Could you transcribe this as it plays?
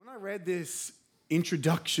read this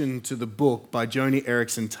introduction to the book by Joni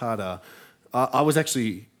Eareckson Tada, I was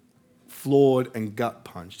actually floored and gut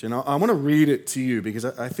punched. And I want to read it to you because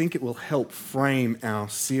I think it will help frame our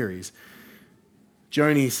series.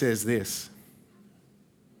 Joni says this: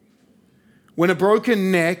 "When a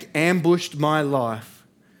broken neck ambushed my life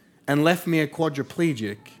and left me a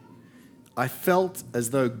quadriplegic, I felt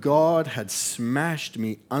as though God had smashed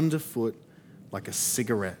me underfoot like a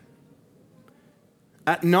cigarette.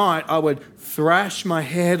 At night, I would thrash my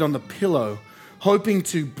head on the pillow, hoping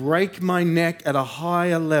to break my neck at a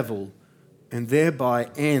higher level and thereby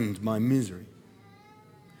end my misery.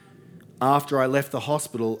 After I left the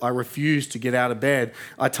hospital, I refused to get out of bed.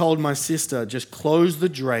 I told my sister, just close the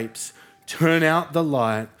drapes, turn out the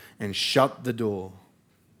light, and shut the door.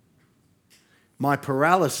 My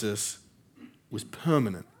paralysis was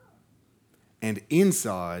permanent, and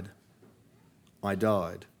inside, I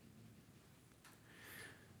died."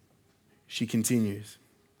 She continues,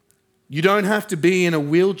 "You don't have to be in a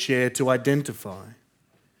wheelchair to identify.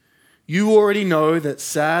 You already know that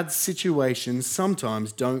sad situations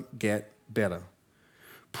sometimes don't get better.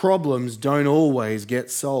 Problems don't always get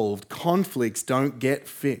solved. Conflicts don't get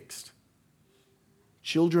fixed.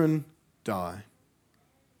 Children die.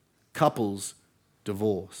 Couples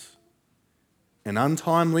divorce. And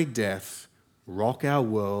untimely deaths rock our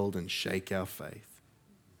world and shake our faith.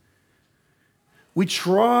 We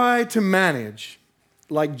try to manage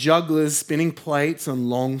like jugglers spinning plates on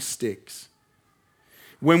long sticks.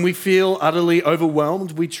 When we feel utterly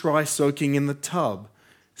overwhelmed, we try soaking in the tub,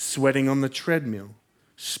 sweating on the treadmill,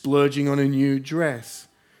 splurging on a new dress,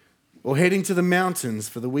 or heading to the mountains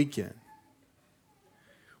for the weekend.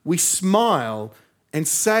 We smile and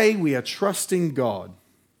say we are trusting God,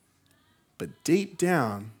 but deep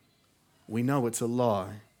down, we know it's a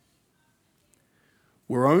lie.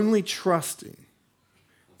 We're only trusting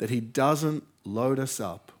that He doesn't load us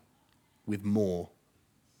up with more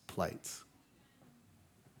plates."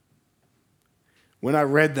 When I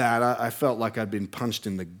read that, I felt like I'd been punched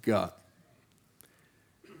in the gut.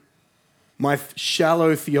 My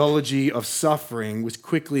shallow theology of suffering was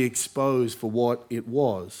quickly exposed for what it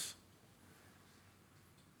was: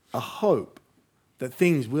 a hope that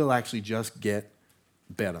things will actually just get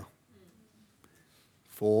better.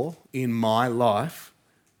 For in my life,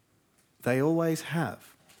 they always have.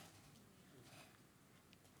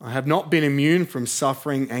 I have not been immune from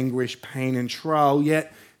suffering, anguish, pain, and trial,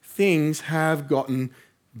 yet things have gotten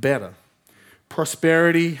better.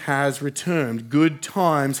 Prosperity has returned. Good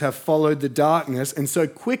times have followed the darkness, and so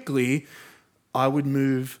quickly I would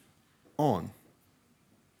move on.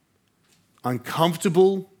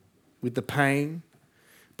 Uncomfortable with the pain,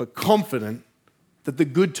 but confident that the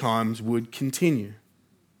good times would continue.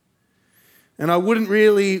 And I wouldn't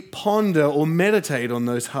really ponder or meditate on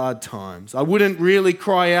those hard times. I wouldn't really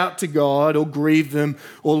cry out to God or grieve them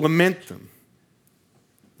or lament them.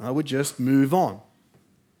 I would just move on,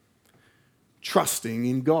 trusting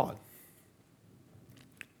in God.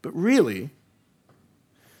 But really,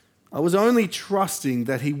 I was only trusting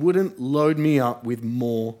that He wouldn't load me up with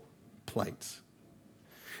more plates.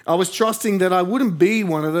 I was trusting that I wouldn't be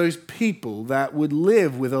one of those people that would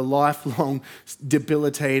live with a lifelong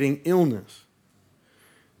debilitating illness,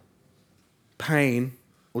 pain,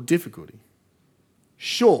 or difficulty.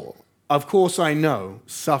 Sure, of course I know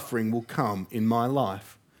suffering will come in my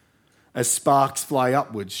life. As sparks fly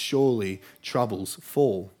upwards, surely troubles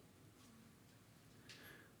fall.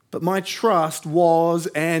 But my trust was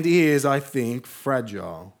and is, I think,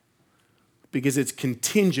 fragile because it's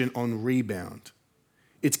contingent on rebound.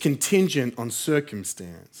 It's contingent on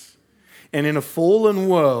circumstance. And in a fallen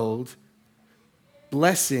world,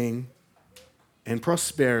 blessing and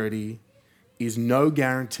prosperity is no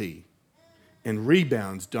guarantee, and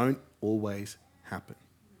rebounds don't always happen.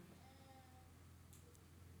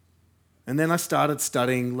 And then I started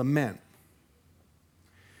studying Lament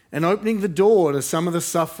and opening the door to some of the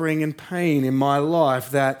suffering and pain in my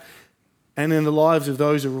life that, and in the lives of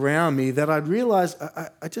those around me, that I'd realized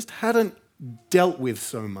I just hadn't dealt with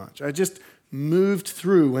so much. I just moved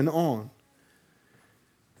through and on.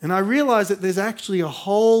 And I realized that there's actually a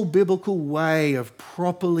whole biblical way of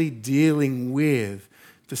properly dealing with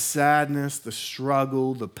the sadness, the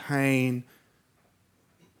struggle, the pain,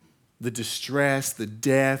 the distress, the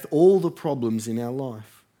death, all the problems in our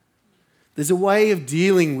life. There's a way of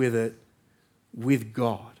dealing with it with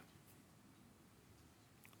God.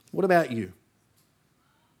 What about you?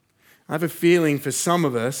 I have a feeling for some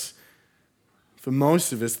of us, for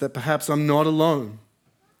most of us, that perhaps I'm not alone.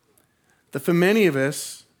 That for many of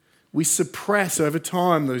us, we suppress over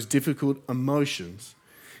time those difficult emotions.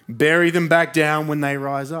 bury them back down when they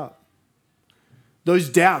rise up. Those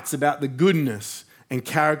doubts about the goodness and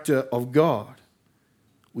character of God,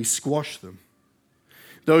 we squash them.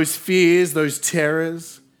 Those fears, those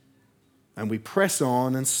terrors, and we press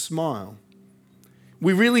on and smile.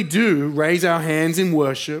 We really do raise our hands in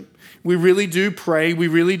worship. We really do pray. We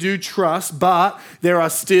really do trust. But there are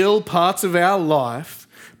still parts of our life,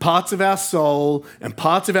 parts of our soul, and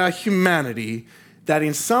parts of our humanity that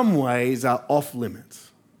in some ways are off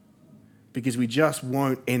limits because we just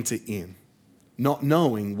won't enter in, not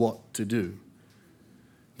knowing what to do.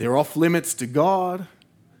 They're off limits to God,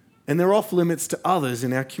 and they're off limits to others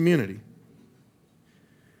in our community.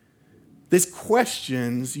 There's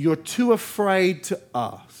questions you're too afraid to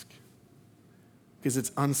ask because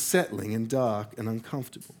it's unsettling and dark and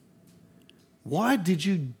uncomfortable. Why did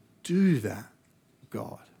you do that,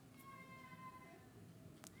 God?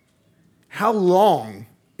 How long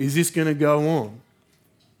is this going to go on?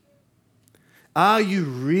 Are you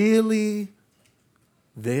really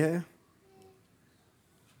there?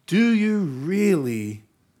 Do you really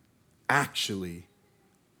actually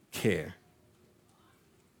care?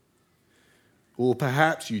 Or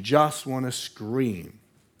perhaps you just want to scream,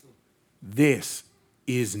 this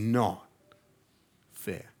is not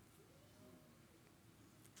fair.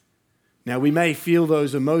 Now, we may feel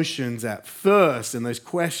those emotions at first and those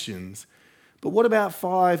questions, but what about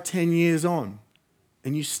 5, 10 years on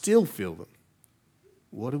and you still feel them?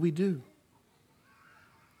 What do we do?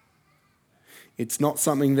 It's not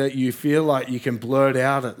something that you feel like you can blurt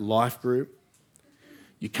out at life group.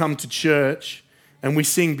 You come to church and we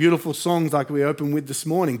sing beautiful songs like we opened with this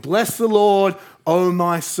morning. Bless the Lord, O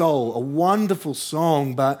my soul. A wonderful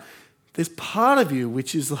song, but there's part of you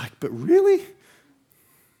which is like, but really?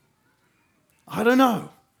 I don't know.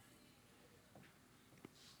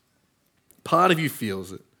 Part of you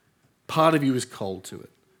feels it. Part of you is cold to it.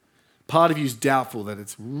 Part of you is doubtful that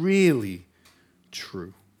it's really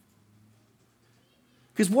true.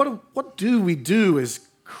 Because what do we do as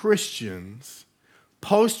Christians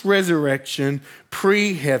post-resurrection,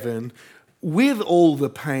 pre-heaven, with all the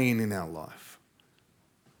pain in our life?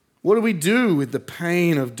 What do we do with the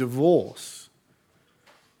pain of divorce,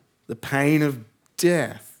 the pain of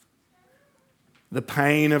death, the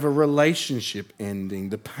pain of a relationship ending,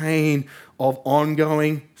 the pain of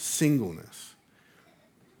ongoing singleness,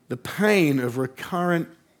 the pain of recurrent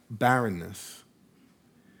barrenness,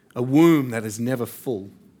 a womb that is never full,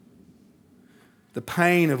 the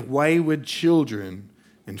pain of wayward children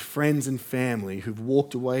and friends and family who've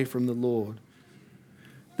walked away from the Lord,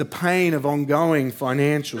 the pain of ongoing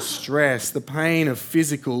financial stress, the pain of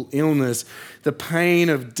physical illness, the pain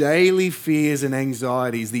of daily fears and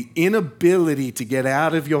anxieties, the inability to get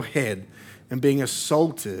out of your head and being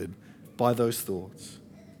assaulted by those thoughts.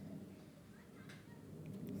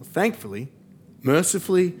 Well, thankfully,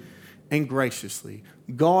 mercifully, and graciously,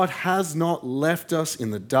 God has not left us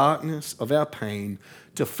in the darkness of our pain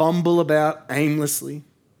to fumble about aimlessly.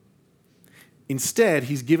 Instead,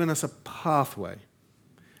 He's given us a pathway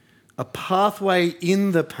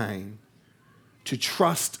in the pain to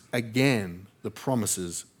trust again the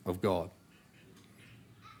promises of God.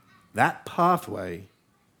 That pathway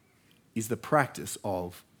is the practice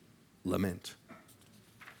of lament.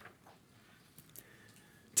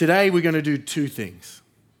 Today, we're going to do two things.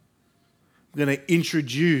 We're going to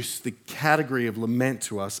introduce the category of lament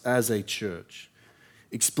to us as a church,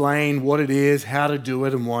 explain what it is, how to do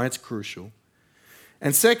it, and why it's crucial.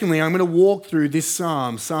 And secondly, I'm going to walk through this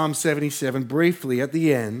Psalm 77, briefly at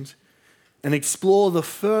the end, and explore the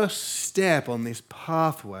first step on this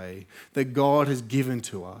pathway that God has given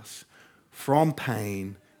to us from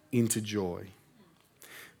pain into joy.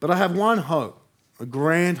 But I have one hope, a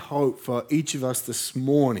grand hope for each of us this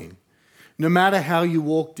morning. No matter how you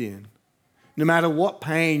walked in, no matter what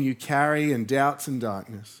pain you carry and doubts and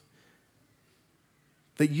darkness,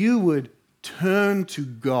 that you would turn to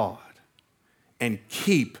God and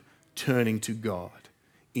keep turning to God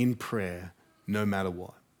in prayer no matter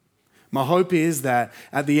what. My hope is that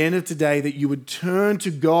at the end of today that you would turn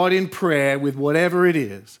to God in prayer with whatever it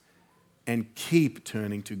is and keep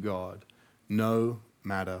turning to God no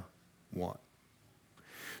matter what.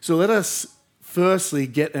 So let us firstly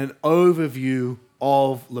get an overview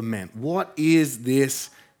of lament. What is this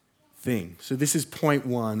thing? So this is point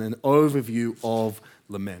one, an overview of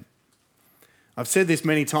lament. I've said this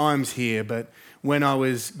many times here, but when I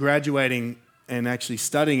was graduating and actually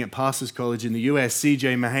studying at Pastors College in the US,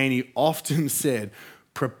 C.J. Mahaney often said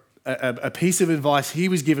a piece of advice he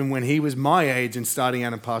was given when he was my age and starting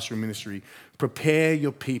out in pastoral ministry: prepare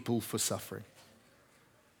your people for suffering.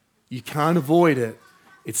 You can't avoid it.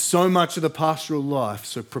 It's so much of the pastoral life,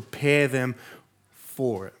 so prepare them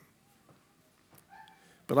for it.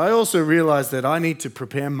 But I also realize that I need to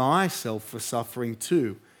prepare myself for suffering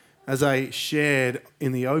too. As I shared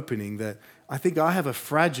in the opening, that I think I have a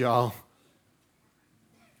fragile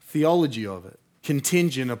theology of it,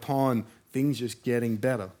 contingent upon things just getting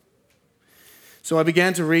better. So I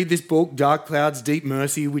began to read this book, Dark Clouds, Deep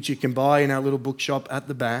Mercy, which you can buy in our little bookshop at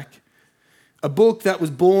the back. A book that was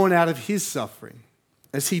born out of his suffering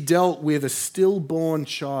as he dealt with a stillborn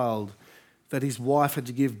child that his wife had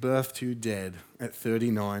to give birth to dead at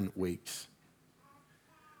 39 weeks.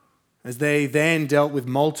 As they then dealt with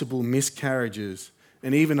multiple miscarriages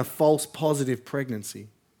and even a false positive pregnancy.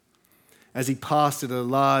 As he pastored a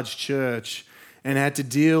large church and had to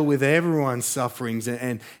deal with everyone's sufferings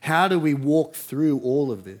and how do we walk through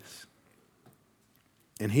all of this?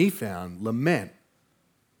 And he found lament.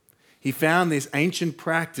 He found this ancient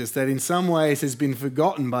practice that in some ways has been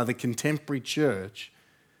forgotten by the contemporary church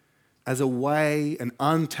as a way, an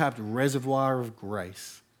untapped reservoir of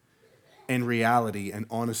grace and reality and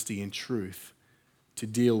honesty and truth to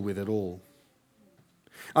deal with it all.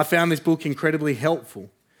 I found this book incredibly helpful.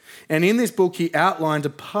 And in this book, he outlined a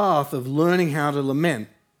path of learning how to lament.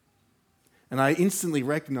 And I instantly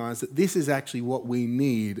recognized that this is actually what we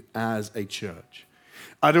need as a church.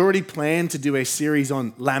 I'd already planned to do a series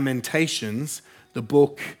on Lamentations, the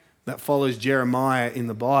book that follows Jeremiah in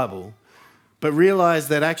the Bible, but realized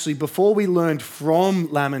that actually before we learned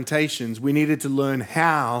from Lamentations, we needed to learn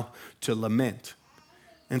how to lament.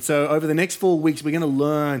 And so over the next 4 weeks, we're going to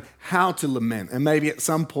learn how to lament. And maybe at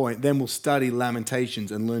some point, then we'll study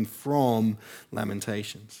Lamentations and learn from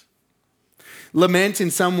Lamentations. Lament, in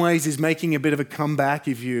some ways, is making a bit of a comeback.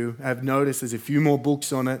 If you have noticed, there's a few more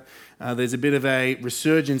books on it. There's a bit of a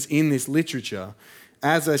resurgence in this literature.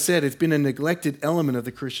 As I said, it's been a neglected element of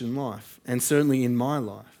the Christian life, and certainly in my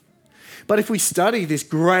life. But if we study this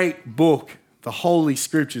great book, the Holy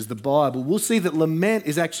Scriptures, the Bible, we'll see that lament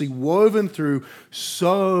is actually woven through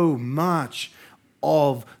so much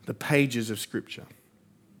of the pages of Scripture.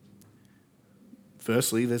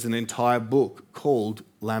 Firstly, there's an entire book called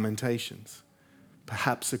Lamentations.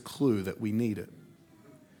 Perhaps a clue that we need it.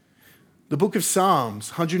 The book of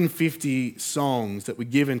Psalms, 150 songs that were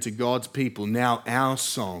given to God's people, now our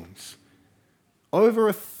songs. Over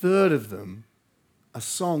a third of them are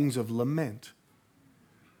songs of lament.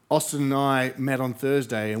 Austin and I met on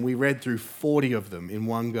Thursday and we read through 40 of them in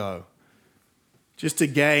one go, just to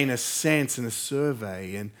gain a sense and a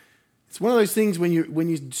survey. And it's one of those things when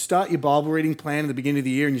you start your Bible reading plan at the beginning of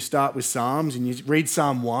the year and you start with Psalms and you read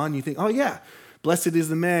Psalm 1, you think, oh yeah, blessed is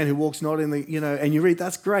the man who walks not in the, and you read,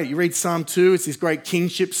 that's great. You read Psalm 2, it's this great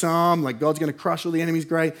kingship psalm, like God's going to crush all the enemies,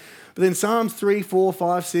 great. But then Psalms 3, 4,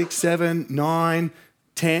 5, 6, 7, 9,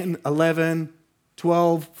 10, 11,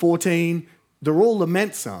 12, 14, they're all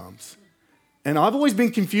lament psalms. And I've always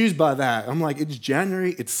been confused by that. I'm like, it's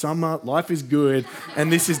January, it's summer, life is good,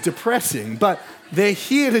 and this is depressing. But they're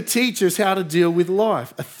here to teach us how to deal with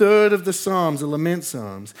life. A third of the psalms are lament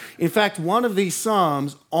psalms. In fact, one of these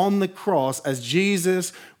psalms on the cross, as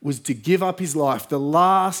Jesus was to give up his life, the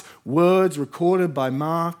last words recorded by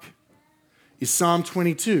Mark is Psalm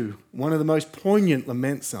 22, one of the most poignant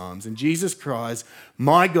lament psalms. And Jesus cries,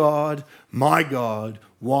 my God,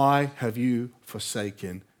 why have you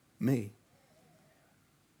forsaken me?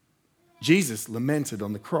 Jesus lamented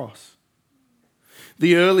on the cross.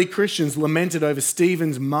 The early Christians lamented over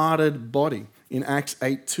Stephen's martyred body in Acts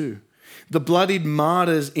 8:2. The bloodied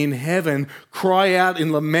martyrs in heaven cry out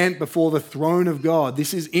in lament before the throne of God.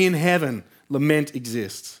 This is in heaven. Lament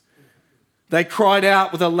exists. They cried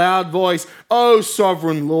out with a loud voice, O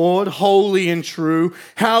sovereign Lord, holy and true,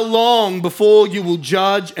 how long before you will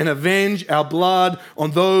judge and avenge our blood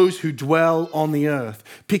on those who dwell on the earth?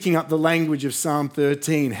 Picking up the language of Psalm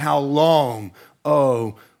 13, how long,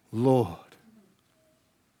 O Lord?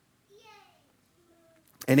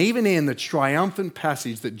 And even in the triumphant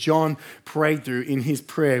passage that John prayed through in his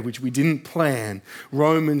prayer, which we didn't plan,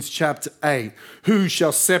 Romans chapter 8, who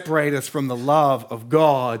shall separate us from the love of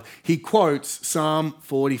God? He quotes Psalm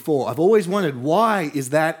 44. I've always wondered, why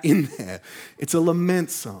is that in there? It's a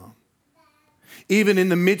lament psalm. Even in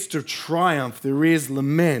the midst of triumph, there is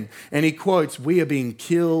lament. And he quotes, we are being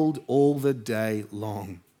killed all the day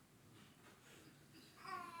long.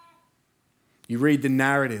 You read the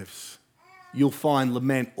narratives, you'll find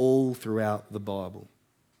lament all throughout the Bible.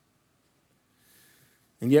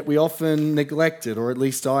 And yet we often neglect it, or at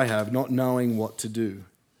least I have, not knowing what to do.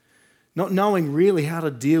 Not knowing really how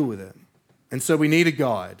to deal with it. And so we need a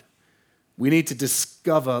guide. We need to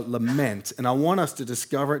discover lament, and I want us to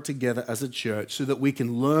discover it together as a church so that we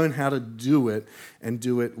can learn how to do it and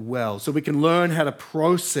do it well. So we can learn how to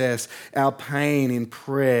process our pain in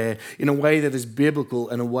prayer in a way that is biblical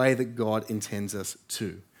and a way that God intends us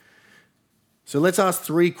to. So let's ask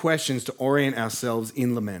 3 questions to orient ourselves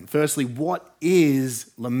in lament. Firstly, what is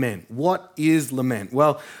lament? What is lament?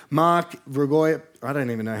 Well, Mark Vragoy, I don't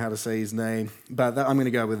even know how to say his name, but I'm going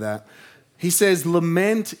to go with that. He says,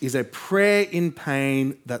 lament is a prayer in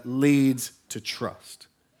pain that leads to trust.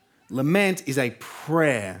 Lament is a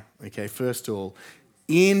prayer, okay, first of all,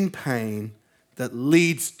 in pain that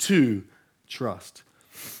leads to trust.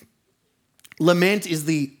 Lament is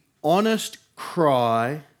the honest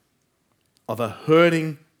cry of a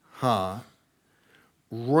hurting heart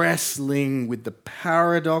wrestling with the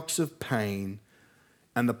paradox of pain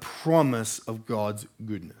and the promise of God's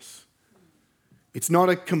goodness. It's not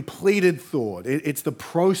a completed thought. It's the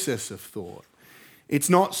process of thought. It's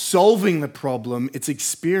not solving the problem, it's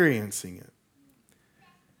experiencing it.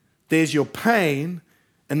 There's your pain,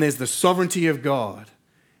 and there's the sovereignty of God.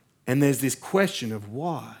 And there's this question of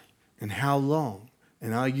why and how long,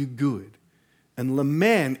 and are you good? And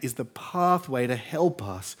lament is the pathway to help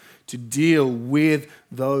us to deal with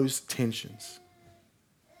those tensions.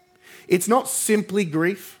 It's not simply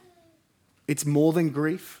grief. It's more than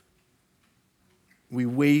grief. We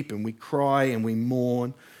weep and we cry and we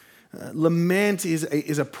mourn. Lament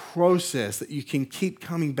is a process that you can keep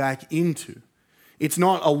coming back into. It's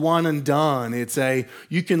not a one and done.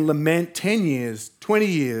 You can lament 10 years, 20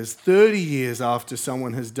 years, 30 years after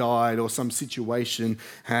someone has died or some situation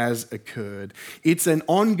has occurred. It's an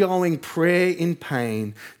ongoing prayer in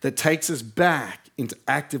pain that takes us back into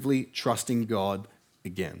actively trusting God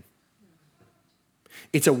again.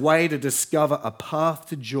 It's a way to discover a path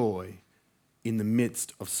to joy in the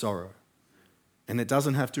midst of sorrow. And it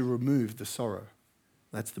doesn't have to remove the sorrow.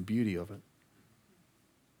 That's the beauty of it.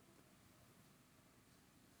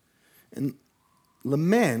 And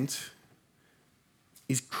lament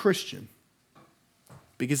is Christian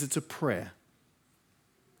because it's a prayer.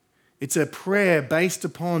 It's a prayer based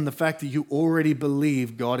upon the fact that you already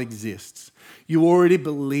believe God exists. You already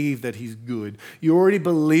believe that He's good. You already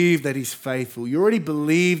believe that He's faithful. You already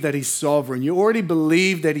believe that He's sovereign. You already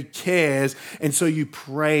believe that He cares. And so you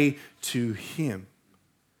pray to Him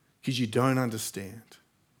because you don't understand.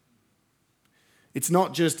 It's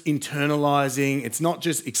not just internalizing. It's not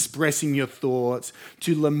just expressing your thoughts.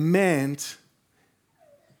 To lament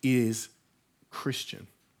is Christian.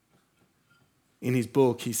 In his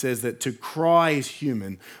book, he says that to cry is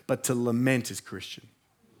human, but to lament is Christian.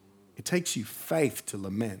 It takes you faith to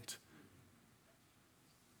lament.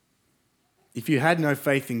 If you had no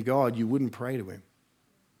faith in God, you wouldn't pray to Him.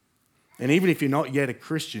 And even if you're not yet a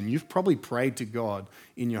Christian, you've probably prayed to God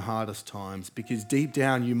in your hardest times because deep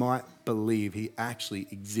down you might believe He actually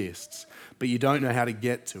exists, but you don't know how to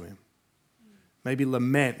get to Him. Maybe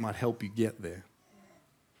lament might help you get there.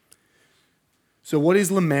 So what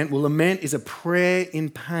is lament? Well, lament is a prayer in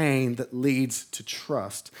pain that leads to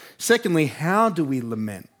trust. Secondly, how do we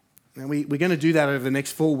lament? Now, we're going to do that over the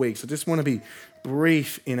next 4 weeks. I just want to be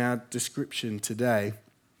brief in our description today.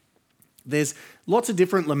 There's lots of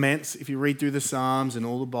different laments. If you read through the Psalms and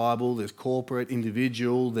all the Bible, there's corporate,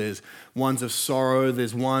 individual, there's ones of sorrow,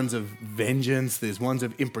 there's ones of vengeance, there's ones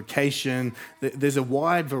of imprecation. There's a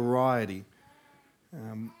wide variety.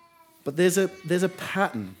 But there's a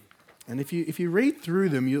pattern. And if you read through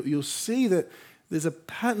them, you'll see that there's a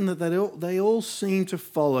pattern that they all seem to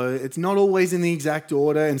follow. It's not always in the exact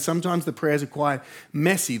order, and sometimes the prayers are quite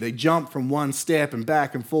messy. They jump from one step and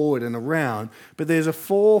back and forward and around. But there's a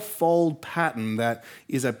 4-fold pattern that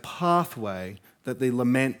is a pathway that the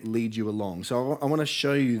lament leads you along. So I want to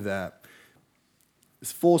show you that.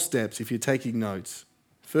 There's 4 steps if you're taking notes.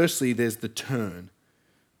 Firstly, there's the turn.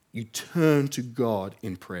 You turn to God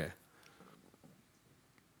in prayer.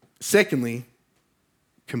 Secondly,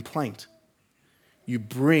 complaint. You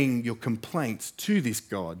bring your complaints to this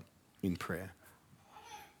God in prayer.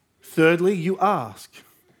 Thirdly, you ask.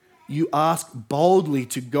 You ask boldly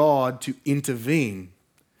to God to intervene.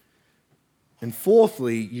 And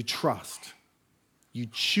fourthly, you trust. You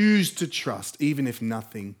choose to trust even if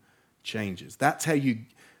nothing changes. That's how you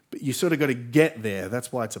sort of got to get there.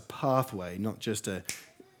 That's why it's a pathway, not just a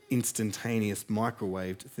instantaneous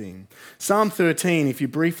microwaved thing. Psalm 13, if you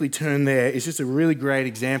briefly turn there, is just a really great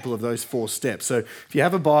example of those 4 steps. So if you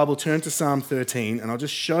have a Bible, turn to Psalm 13, and I'll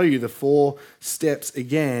just show you the 4 steps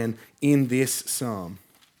again in this psalm.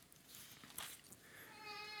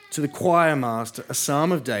 To the choir master, a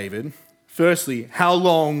psalm of David. Firstly, how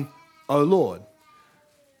long, O Lord?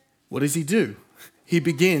 What does he do? he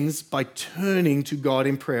begins by turning to God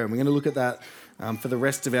in prayer. And we're going to look at that for the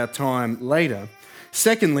rest of our time later.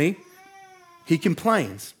 Secondly, he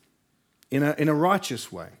complains in a righteous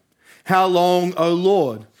way. How long, O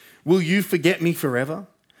Lord, will you forget me forever?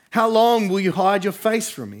 How long will you hide your face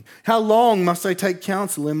from me? How long must I take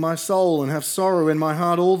counsel in my soul and have sorrow in my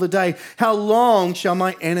heart all the day? How long shall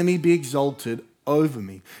my enemy be exalted over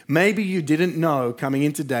me? Maybe you didn't know coming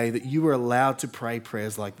in today that you were allowed to pray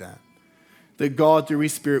prayers like that. That God, through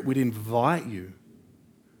his Spirit, would invite you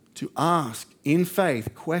to ask in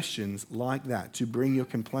faith questions like that, to bring your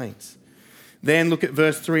complaints. Then look at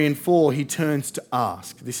verse 3 and 4. He turns to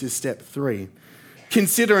ask. This is step 3.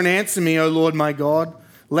 Consider and answer me, O Lord my God.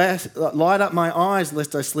 Light up my eyes,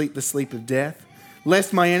 lest I sleep the sleep of death,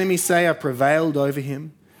 lest my enemies say I prevailed over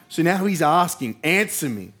him. So now he's asking, answer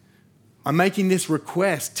me. I'm making this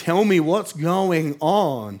request. Tell me what's going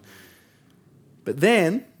on. But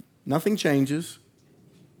then nothing changes.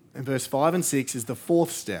 And verse 5 and 6 is the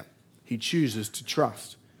fourth step. He chooses to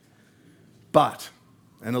trust. But,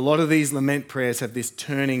 and a lot of these lament prayers have this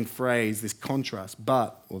turning phrase, this contrast,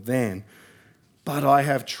 but or then. But I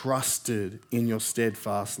have trusted in your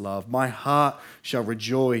steadfast love. My heart shall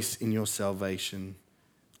rejoice in your salvation.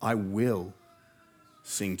 I will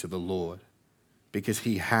sing to the Lord because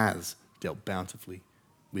he has dealt bountifully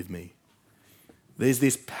with me. There's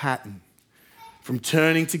this pattern from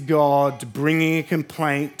turning to God, to bringing a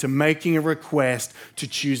complaint, to making a request, to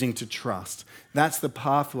choosing to trust. That's the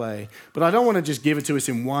pathway. But I don't want to just give it to us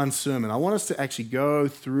in one sermon. I want us to actually go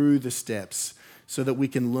through the steps so that we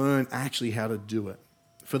can learn actually how to do it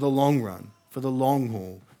for the long run, for the long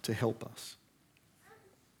haul, to help us.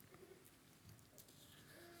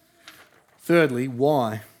 Thirdly,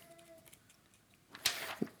 why?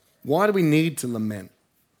 Why do we need to lament?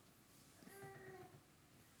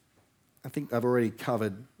 I think I've already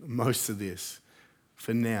covered most of this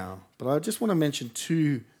for now, but I just want to mention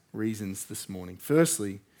 2 reasons this morning.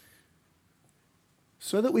 Firstly,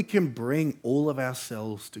 so that we can bring all of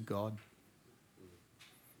ourselves to God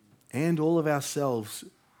and all of ourselves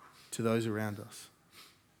to those around us.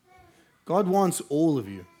 God wants all of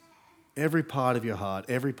you, every part of your heart,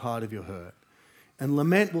 every part of your hurt. And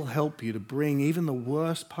lament will help you to bring even the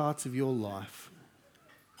worst parts of your life,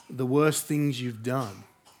 the worst things you've done,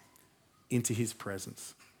 into his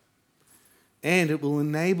presence. And it will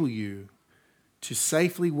enable you to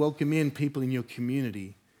safely welcome in people in your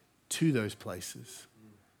community to those places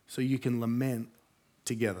so you can lament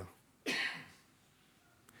together.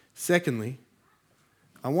 Secondly,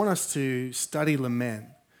 I want us to study lament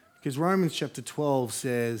because Romans chapter 12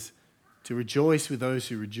 says to rejoice with those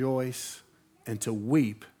who rejoice and to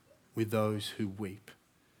weep with those who weep.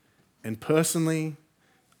 And personally,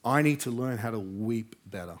 I need to learn how to weep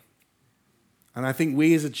better. And I think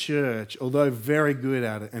we as a church, although very good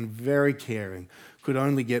at it and very caring, could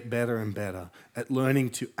only get better and better at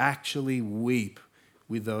learning to actually weep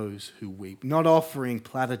with those who weep. Not offering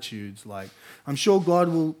platitudes like, I'm sure God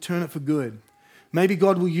will turn it for good. Maybe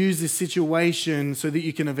God will use this situation so that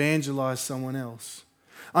you can evangelize someone else.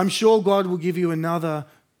 I'm sure God will give you another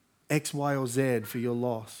X, Y, or Z for your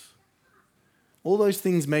loss. All those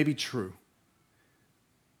things may be true.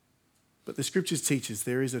 But the scriptures teach us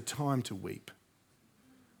there is a time to weep.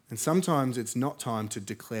 And sometimes it's not time to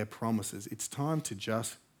declare promises. It's time to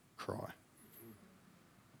just cry.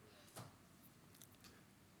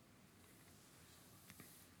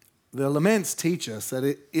 The laments teach us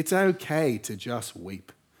that it's okay to just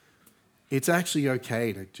weep. It's actually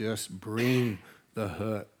okay to just bring the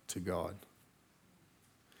hurt to God.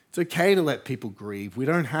 It's okay to let people grieve. We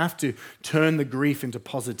don't have to turn the grief into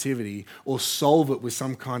positivity or solve it with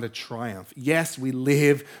some kind of triumph. Yes, we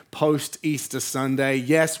live post-Easter Sunday.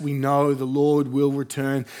 Yes, we know the Lord will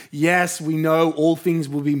return. Yes, we know all things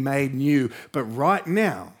will be made new. But right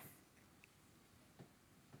now,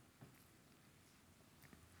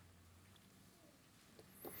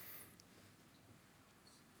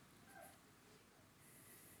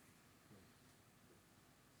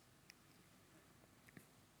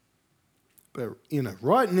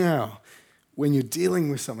 right now, when you're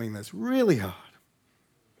dealing with something that's really hard,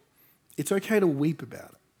 it's okay to weep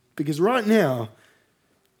about it. Because right now,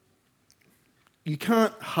 you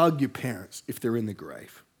can't hug your parents if they're in the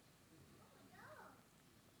grave.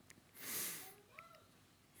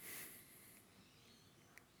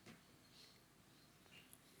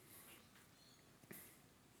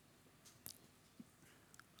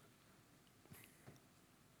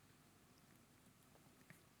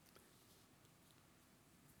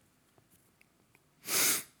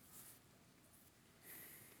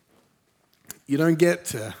 You don't get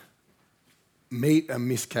to meet a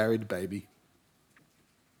miscarried baby.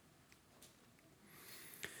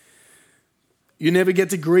 You never get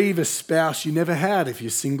to grieve a spouse you never had if you're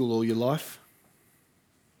single all your life.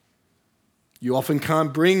 You often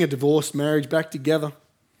can't bring a divorced marriage back together.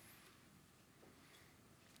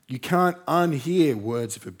 You can't unhear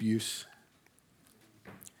words of abuse.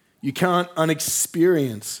 You can't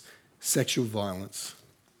unexperience sexual violence.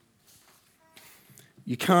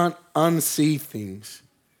 You can't unsee things.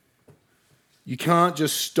 You can't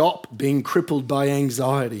just stop being crippled by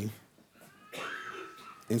anxiety.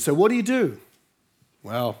 And so what do?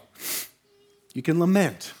 Well, you can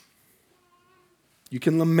lament. You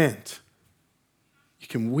can lament. You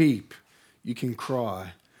can weep. You can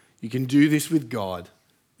cry. You can do this with God,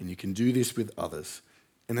 and you can do this with others.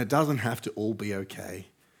 And it doesn't have to all be okay.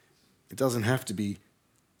 It doesn't have to be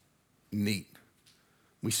neat.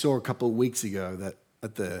 We saw a couple of weeks ago that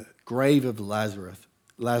at the grave of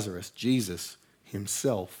Lazarus, Jesus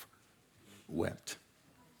himself wept.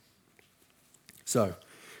 So,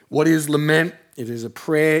 what is lament? It is a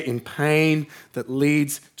prayer in pain that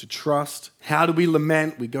leads to trust. How do we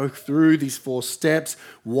lament? We go through these 4 steps.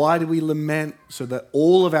 Why do we lament? So that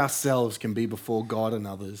all of ourselves can be before God and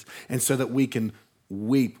others, and so that we can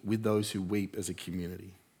weep with those who weep as a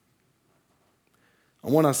community. I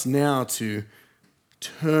want us now to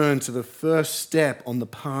turn to the first step on the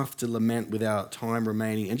path to lament with our time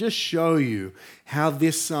remaining and just show you how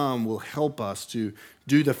this psalm will help us to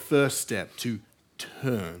do the first step, to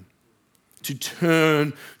turn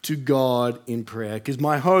to God in prayer. Because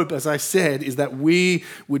my hope, as I said, is that we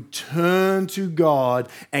would turn to God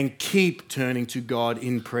and keep turning to God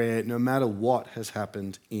in prayer no matter what has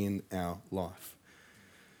happened in our life.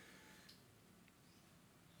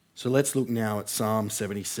 So let's look now at Psalm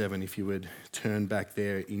 77, if you would turn back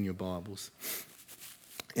there in your Bibles.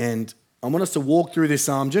 And I want us to walk through this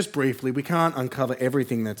psalm just briefly. We can't uncover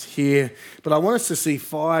everything that's here, but I want us to see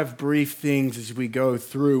 5 brief things as we go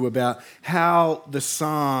through about how this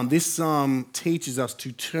psalm teaches us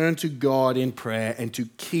to turn to God in prayer and to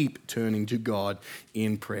keep turning to God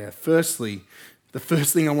in prayer. Firstly, the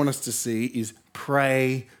first thing I want us to see is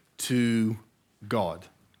pray to God.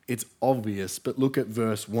 It's obvious, but look at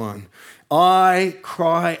verse 1. I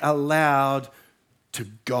cry aloud to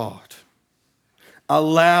God.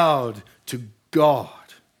 Aloud to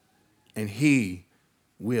God, and he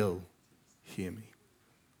will hear me.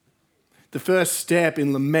 The first step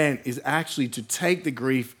in lament is actually to take the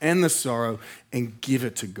grief and the sorrow and give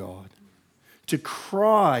it to God. To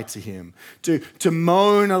cry to him, to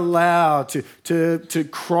moan aloud, to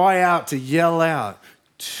cry out, to yell out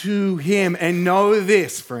to him. And know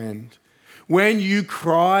this, friend, when you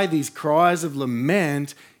cry these cries of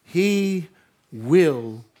lament, he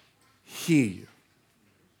will hear you.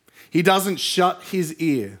 He doesn't shut his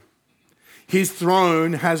ear. His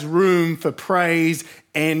throne has room for praise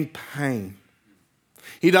and pain.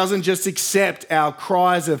 He doesn't just accept our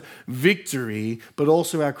cries of victory, but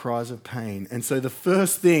also our cries of pain. And so the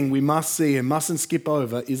first thing we must see and mustn't skip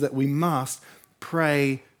over is that we must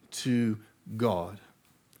pray to God.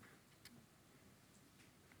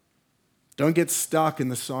 Don't get stuck in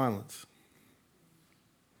the silence.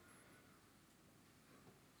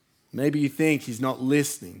 Maybe you think he's not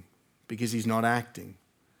listening because he's not acting,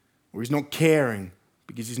 or he's not caring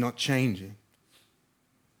because he's not changing.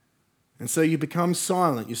 And so you become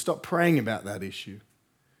silent. You stop praying about that issue.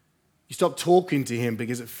 You stop talking to him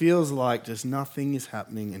because it feels like just nothing is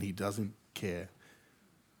happening and he doesn't care.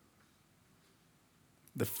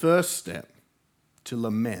 The first step to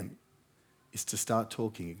lament is to start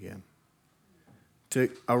talking again. To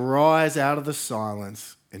arise out of the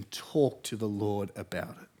silence and talk to the Lord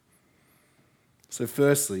about it. So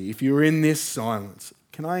firstly, if you're in this silence,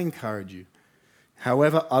 can I encourage you,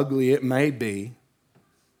 however ugly it may be,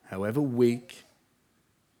 however weak,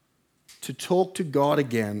 to talk to God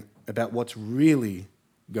again about what's really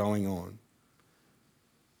going on.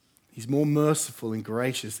 He's more merciful and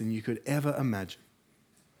gracious than you could ever imagine.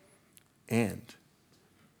 And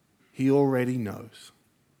he already knows.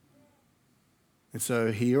 And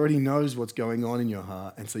so he already knows what's going on in your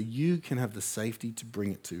heart, and so you can have the safety to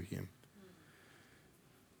bring it to him.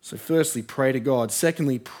 So firstly, pray to God.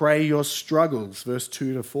 Secondly, pray your struggles. Verse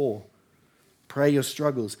 2-4. Pray your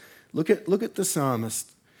struggles. Look at the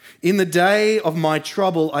psalmist. In the day of my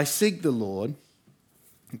trouble, I seek the Lord.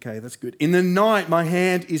 Okay, that's good. In the night, my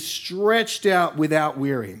hand is stretched out without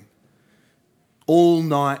wearying. All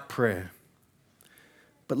night prayer.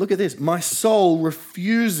 But look at this. My soul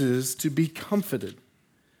refuses to be comforted.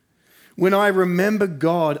 When I remember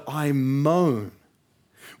God, I moan.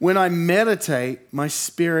 When I meditate, my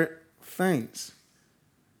spirit faints.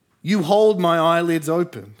 You hold my eyelids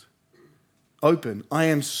open. I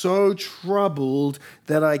am so troubled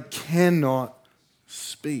that I cannot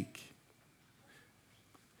speak.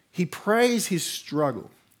 He prays his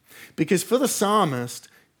struggle because for the psalmist,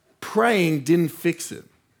 praying didn't fix it.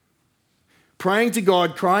 Praying to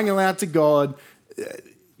God, crying aloud to God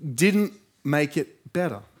didn't make it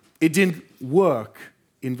better. It didn't work,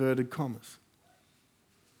 inverted commas.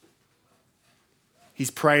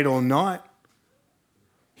 He's prayed all night.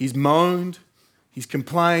 He's moaned. He's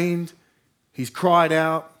complained. He's cried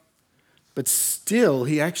out. But still,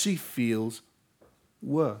 he actually feels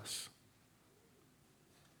worse.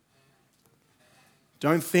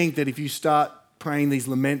 Don't think that if you start praying these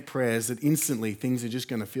lament prayers that instantly things are just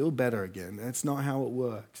going to feel better again. That's not how it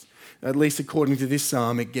works. At least according to this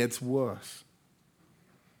psalm, it gets worse.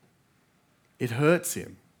 It hurts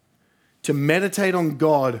him. To meditate on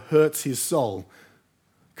God hurts his soul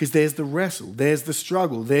because there's the wrestle, there's the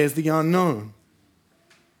struggle, there's the unknown.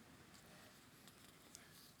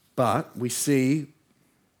 But we see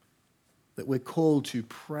that we're called to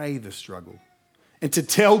pray the struggle and to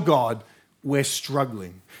tell God we're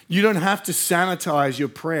struggling. You don't have to sanitize your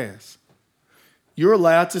prayers. You're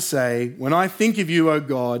allowed to say, when I think of you, O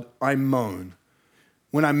God, I moan.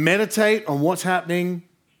 When I meditate on what's happening,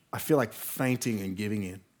 I feel like fainting and giving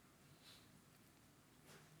in.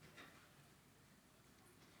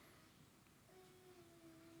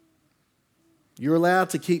 You're allowed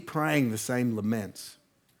to keep praying the same laments.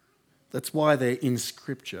 That's why they're in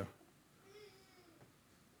Scripture.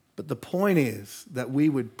 But the point is that we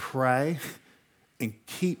would pray and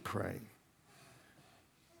keep praying.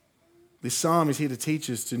 This psalm is here to teach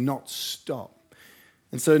us to not stop.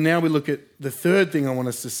 And so now we look at the third thing I want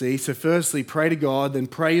us to see. So firstly, pray to God, then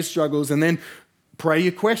pray your struggles, and then pray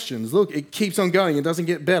your questions. Look, it keeps on going. It doesn't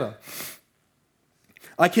get better.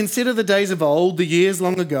 I consider the days of old, the years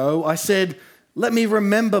long ago. I said, let me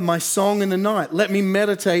remember my song in the night. Let me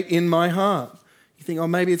meditate in my heart. You think, oh,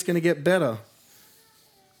 maybe it's going to get better.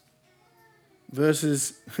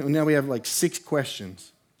 Now we have like 6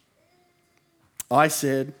 questions.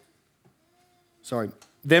 Then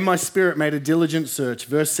my spirit made a diligent search.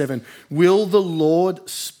 Verse 7, will the Lord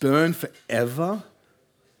spurn forever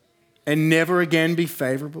and never again be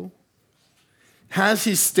favorable? Has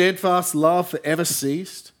his steadfast love forever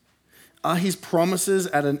ceased? Are his promises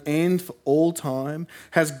at an end for all time?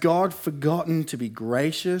 Has God forgotten to be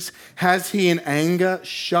gracious? Has he in anger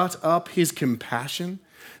shut up his compassion?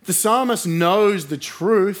 The psalmist knows the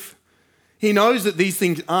truth. He knows that these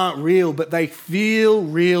things aren't real, but they feel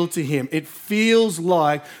real to him. It feels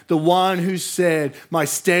like the one who said, my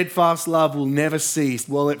steadfast love will never cease.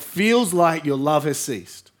 Well, it feels like your love has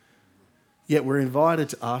ceased. Yet we're invited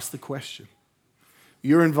to ask the question.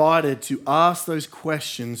 You're invited to ask those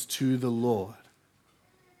questions to the Lord.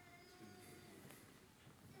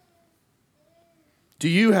 Do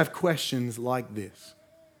you have questions like this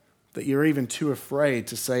that you're even too afraid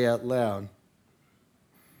to say out loud?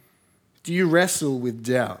 Do you wrestle with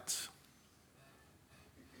doubts?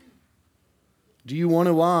 Do you want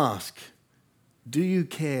to ask? Do you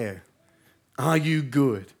care? Are you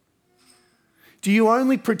good? Do you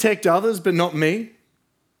only protect others but not me?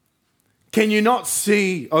 Can you not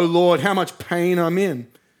see, oh Lord, how much pain I'm in?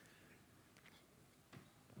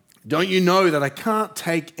 Don't you know that I can't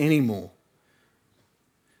take any more?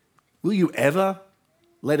 Will you ever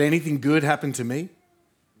let anything good happen to me?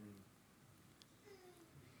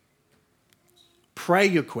 Pray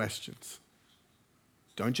your questions.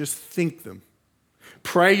 Don't just think them.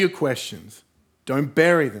 Pray your questions. Don't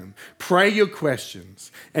bury them. Pray your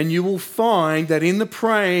questions. And you will find that in the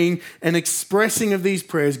praying and expressing of these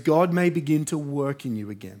prayers, God may begin to work in you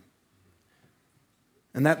again.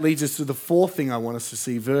 And that leads us to the fourth thing I want us to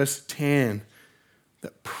see, verse 10,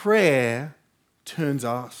 that prayer turns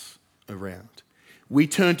us around. We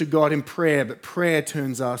turn to God in prayer, but prayer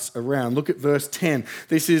turns us around. Look at verse 10.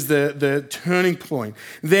 This is the turning point.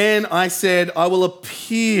 Then I said, I will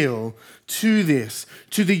appeal to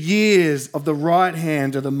the years of the right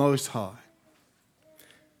hand of the Most High.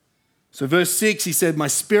 So verse 6, he said, my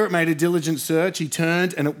spirit made a diligent search. He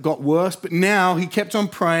turned and it got worse, but now he kept on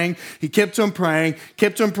praying. He kept on praying,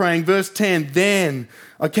 kept on praying. Verse 10, then,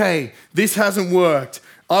 okay, this hasn't worked.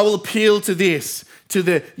 I will appeal to this, to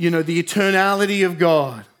the eternality of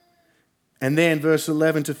God. And then verse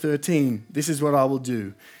 11 to 13, this is what I will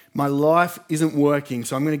do. My life isn't working,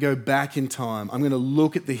 so I'm going to go back in time. I'm going to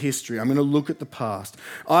look at the history. I'm going to look at the past.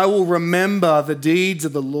 I will remember the deeds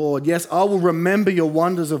of the Lord. Yes, I will remember your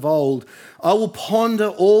wonders of old. I will ponder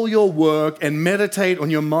all your work and meditate on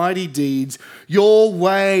your mighty deeds. Your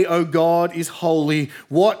way, O God, is holy.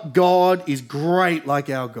 What God is great like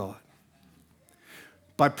our God?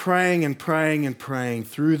 by praying and praying and praying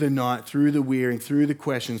through the night, through the wearying, through the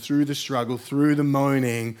questions, through the struggle, through the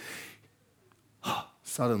moaning,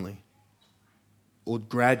 suddenly, or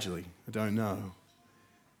gradually, I don't know,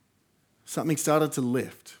 something started to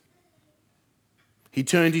lift. He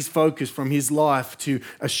turned his focus from his life to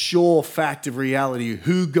a sure fact of reality,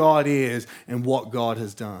 who God is and what God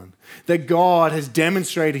has done. That God has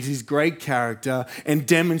demonstrated his great character and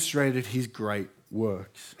demonstrated his great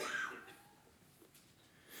works.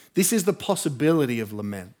 This is the possibility of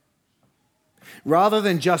lament. Rather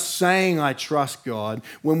than just saying, I trust God,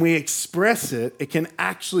 when we express it, it can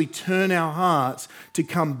actually turn our hearts to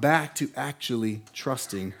come back to actually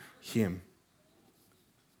trusting him.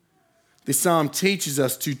 This psalm teaches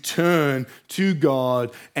us to turn to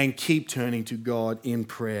God and keep turning to God in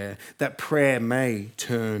prayer, that prayer may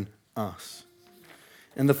turn us.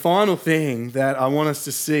 And the final thing that I want us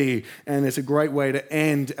to see, and it's a great way to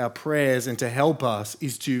end our prayers and to help us,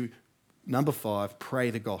 is to, number 5, pray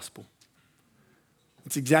the gospel.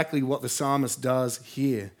 It's exactly what the psalmist does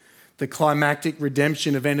here. The climactic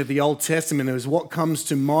redemption event of the Old Testament is what comes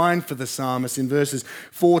to mind for the psalmist in verses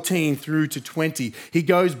 14 through to 20. He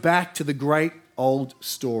goes back to the great old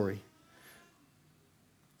story.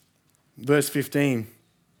 Verse 15,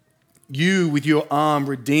 you with your arm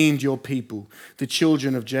redeemed your people, the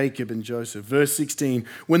children of Jacob and Joseph. Verse 16,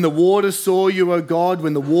 when the waters saw you, O God,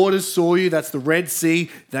 when the waters saw you, that's the Red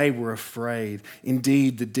Sea, they were afraid.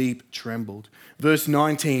 Indeed, the deep trembled. Verse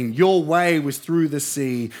 19, your way was through the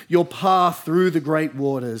sea, your path through the great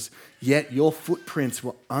waters, yet your footprints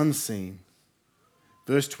were unseen.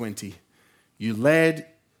 Verse 20, you led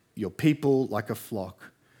your people like a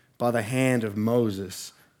flock by the hand of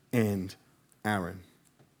Moses and Aaron.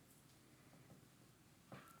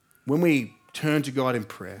 When we turn to God in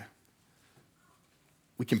prayer,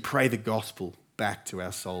 we can pray the gospel back to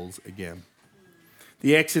our souls again.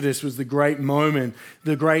 The Exodus was the great moment,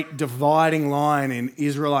 the great dividing line in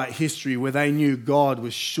Israelite history where they knew God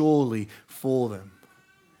was surely for them.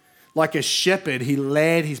 Like a shepherd, he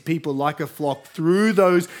led his people like a flock through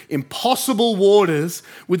those impossible waters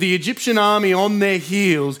with the Egyptian army on their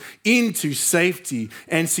heels into safety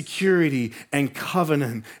and security and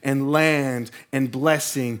covenant and land and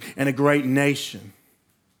blessing and a great nation.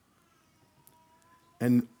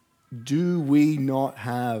 And do we not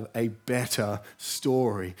have a better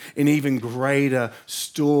story, an even greater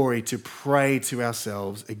story to pray to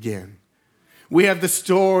ourselves again? We have the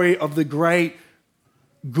story of the great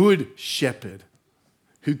good shepherd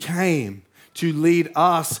who came to lead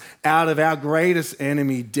us out of our greatest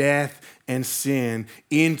enemy, death and sin,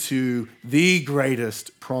 into the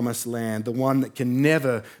greatest promised land, the one that can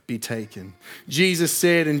never be taken. Jesus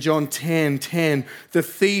said in John 10:10, the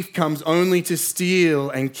thief comes only to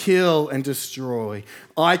steal and kill and destroy.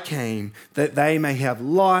 I came that they may have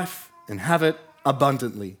life and have it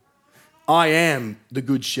abundantly. I am the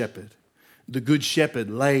good shepherd. The good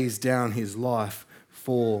shepherd lays down his life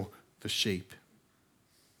for the sheep.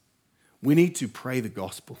 We need to pray the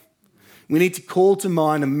gospel. We need to call to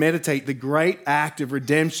mind and meditate the great act of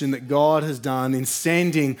redemption that God has done in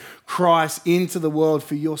sending Christ into the world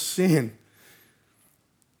for your sin,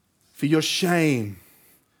 for your shame,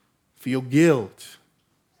 for your guilt.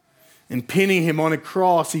 And pinning him on a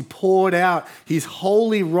cross, he poured out his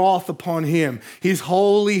holy wrath upon him, his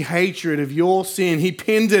holy hatred of your sin. He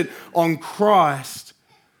pinned it on Christ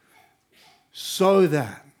so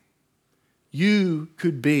that you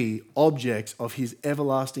could be objects of his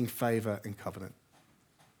everlasting favor and covenant.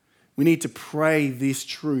 We need to pray this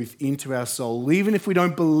truth into our soul. Even if we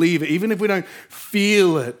don't believe it, even if we don't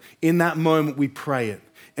feel it, in that moment we pray it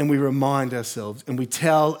and we remind ourselves and we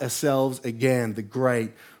tell ourselves again the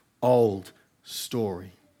great old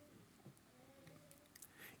story.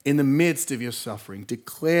 In the midst of your suffering,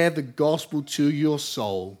 declare the gospel to your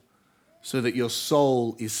soul so that your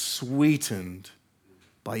soul is sweetened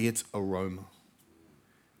by its aroma.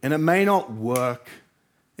 And it may not work,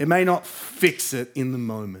 it may not fix it in the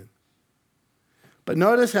moment. But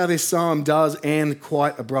notice how this psalm does end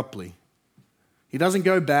quite abruptly. He doesn't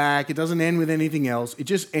go back, it doesn't end with anything else. It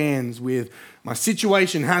just ends with, my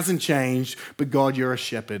situation hasn't changed, but God, you're a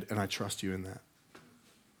shepherd, and I trust you in that.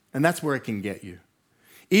 And that's where it can get you.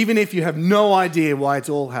 Even if you have no idea why it's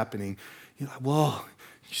all happening, you're like, whoa,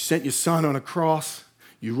 you sent your son on a cross,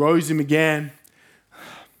 you rose him again.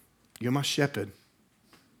 You're my shepherd.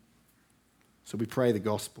 So we pray the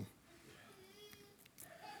gospel.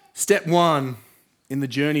 Step 1 in the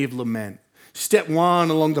journey of lament. Step 1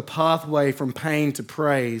 along the pathway from pain to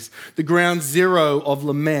praise. The ground zero of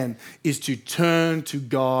lament is to turn to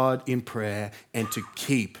God in prayer and to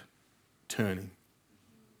keep turning.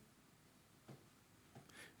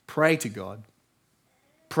 Pray to God.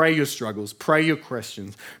 Pray your struggles, pray your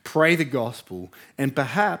questions, pray the gospel, and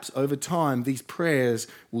perhaps over time these prayers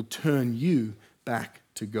will turn you back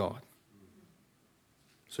to God.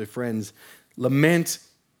 So friends, lament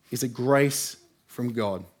is a grace from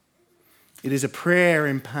God. It is a prayer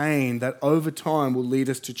in pain that over time will lead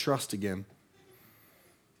us to trust again.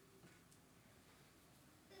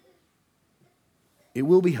 It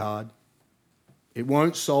will be hard. It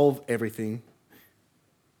won't solve everything.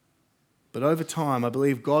 But over time, I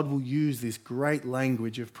believe God will use this great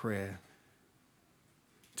language of prayer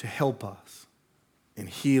to help us and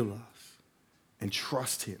heal us and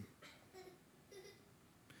trust Him.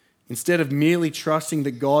 Instead of merely trusting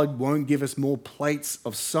that God won't give us more plates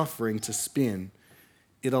of suffering to spin,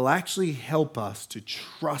 it'll actually help us to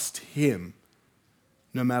trust Him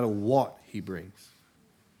no matter what He brings.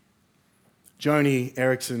 Joni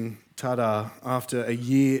Eareckson Tada, after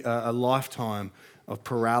a lifetime of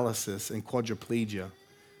paralysis and quadriplegia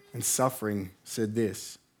and suffering, said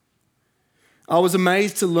this: "I was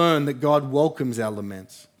amazed to learn that God welcomes our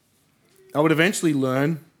laments. I would eventually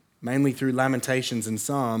learn, mainly through Lamentations and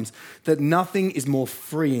Psalms, that nothing is more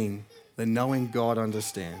freeing than knowing God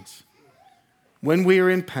understands. When we are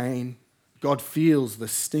in pain, God feels the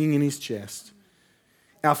sting in His chest.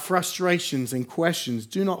 Our frustrations and questions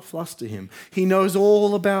do not fluster Him. He knows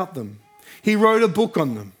all about them. He wrote a book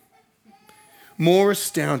on them. More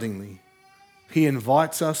astoundingly, He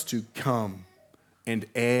invites us to come and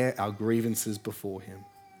air our grievances before Him."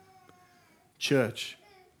 Church,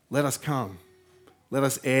 let us come. Let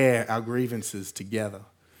us air our grievances together,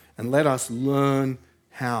 and let us learn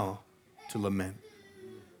how to lament.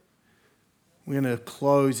 We're going to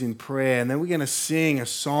close in prayer, and then we're going to sing a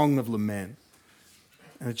song of lament,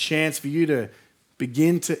 and a chance for you to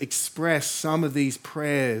begin to express some of these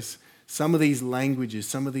prayers, some of these languages,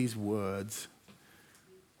 some of these words.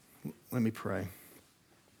 Let me pray.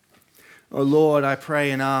 Oh Lord, I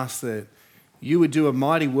pray and ask that you would do a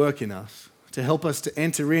mighty work in us to help us to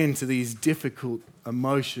enter into these difficult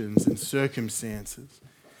emotions and circumstances.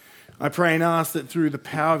 I pray and ask that through the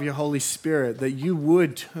power of your Holy Spirit that you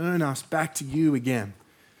would turn us back to you again.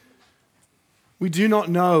 We do not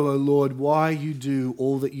know, O Lord, why you do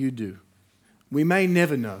all that you do. We may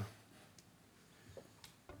never know.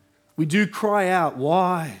 We do cry out,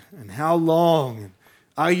 why and how long, and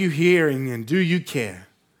are you hearing and do you care?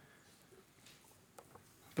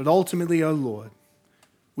 But ultimately, O Lord,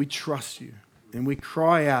 we trust you and we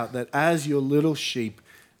cry out that as your little sheep,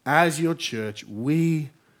 as your church, we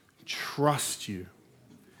trust you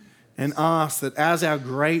and ask that as our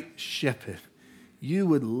great shepherd, you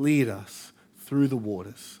would lead us through the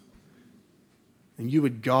waters and you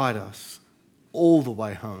would guide us all the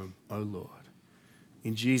way home, O Lord.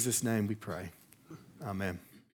 In Jesus' name we pray. Amen.